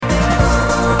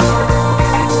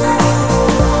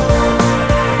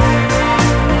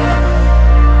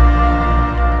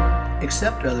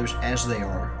accept others as they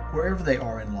are, wherever they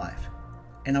are in life.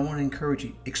 And I want to encourage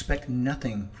you, expect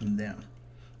nothing from them.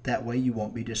 That way you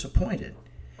won't be disappointed.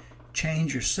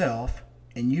 Change yourself,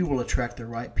 and you will attract the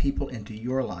right people into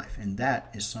your life, and that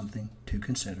is something to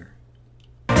consider.